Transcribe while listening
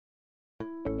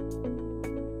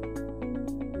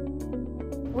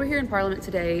We're here in Parliament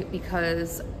today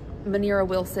because Munira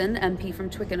Wilson MP from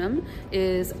Twickenham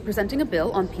is presenting a bill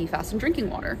on PFAS in drinking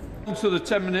water. To the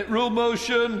 10-minute rule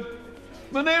motion,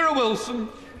 Munira Wilson.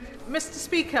 Mr.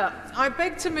 Speaker, I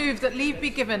beg to move that leave be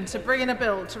given to bring in a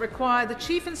bill to require the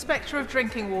Chief Inspector of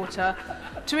Drinking Water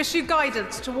to issue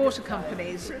guidance to water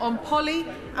companies on poly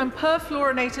and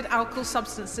perfluorinated alkyl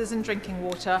substances in drinking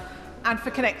water and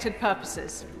for connected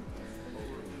purposes.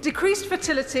 Decreased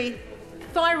fertility,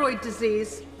 thyroid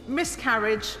disease,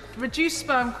 miscarriage, reduced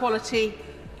sperm quality,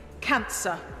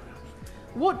 cancer.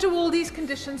 What do all these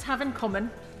conditions have in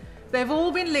common? They've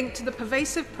all been linked to the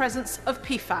pervasive presence of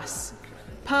PFAS,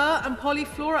 per- and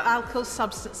polyfluoroalkyl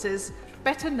substances,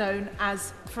 better known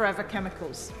as forever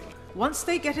chemicals. Once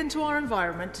they get into our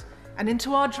environment and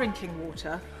into our drinking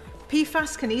water,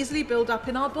 PFAS can easily build up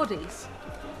in our bodies.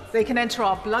 They can enter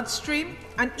our bloodstream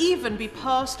and even be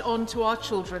passed on to our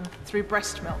children through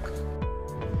breast milk.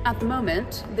 At the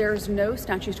moment, there's no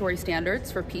statutory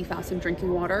standards for PFAS in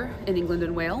drinking water in England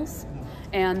and Wales,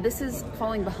 and this is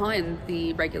falling behind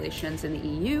the regulations in the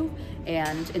EU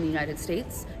and in the United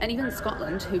States, and even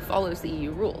Scotland, who follows the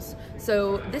EU rules.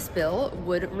 So this bill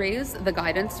would raise the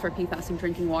guidance for PFAS in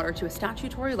drinking water to a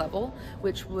statutory level,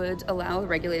 which would allow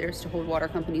regulators to hold water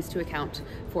companies to account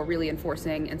for really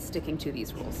enforcing and sticking to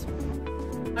these rules.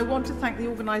 I want to thank the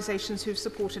organisations who've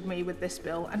supported me with this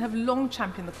bill and have long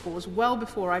championed the cause well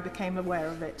before I became aware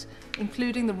of it,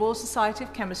 including the Royal Society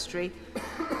of Chemistry,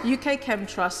 UK Chem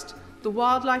Trust, the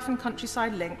Wildlife and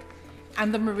Countryside Link,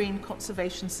 and the Marine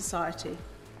Conservation Society.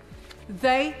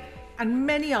 They and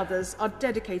many others are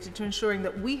dedicated to ensuring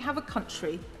that we have a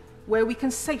country where we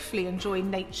can safely enjoy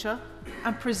nature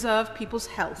and preserve people's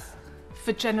health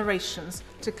for generations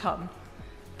to come.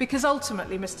 Because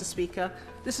ultimately, Mr. Speaker,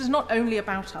 this is not only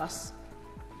about us,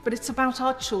 but it's about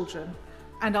our children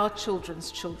and our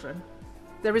children's children.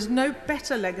 There is no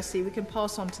better legacy we can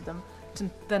pass on to them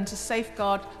than to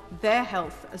safeguard their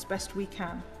health as best we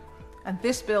can. And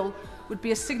this bill would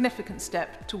be a significant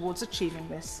step towards achieving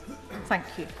this. Thank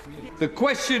you. The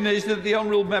question is that the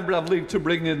honourable member have leave to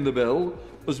bring in the bill.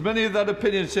 As many of that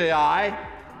opinion say aye.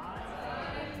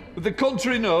 With the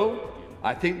contrary, no.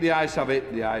 I think the ayes have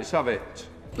it. The ayes have it.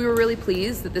 We were really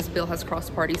pleased that this bill has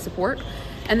cross-party support,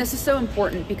 and this is so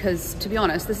important because, to be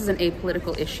honest, this is an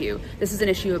apolitical issue. This is an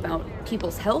issue about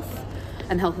people's health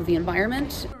and health of the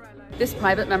environment. This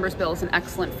private member's bill is an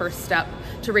excellent first step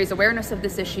to raise awareness of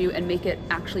this issue and make it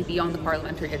actually be on the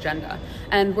parliamentary agenda.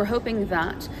 And we're hoping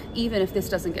that even if this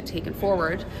doesn't get taken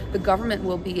forward, the government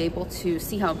will be able to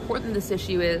see how important this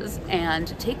issue is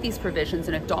and take these provisions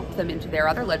and adopt them into their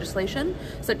other legislation,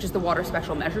 such as the Water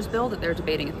Special Measures Bill that they're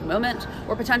debating at the moment,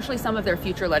 or potentially some of their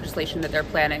future legislation that they're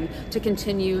planning to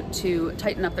continue to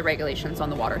tighten up the regulations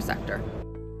on the water sector.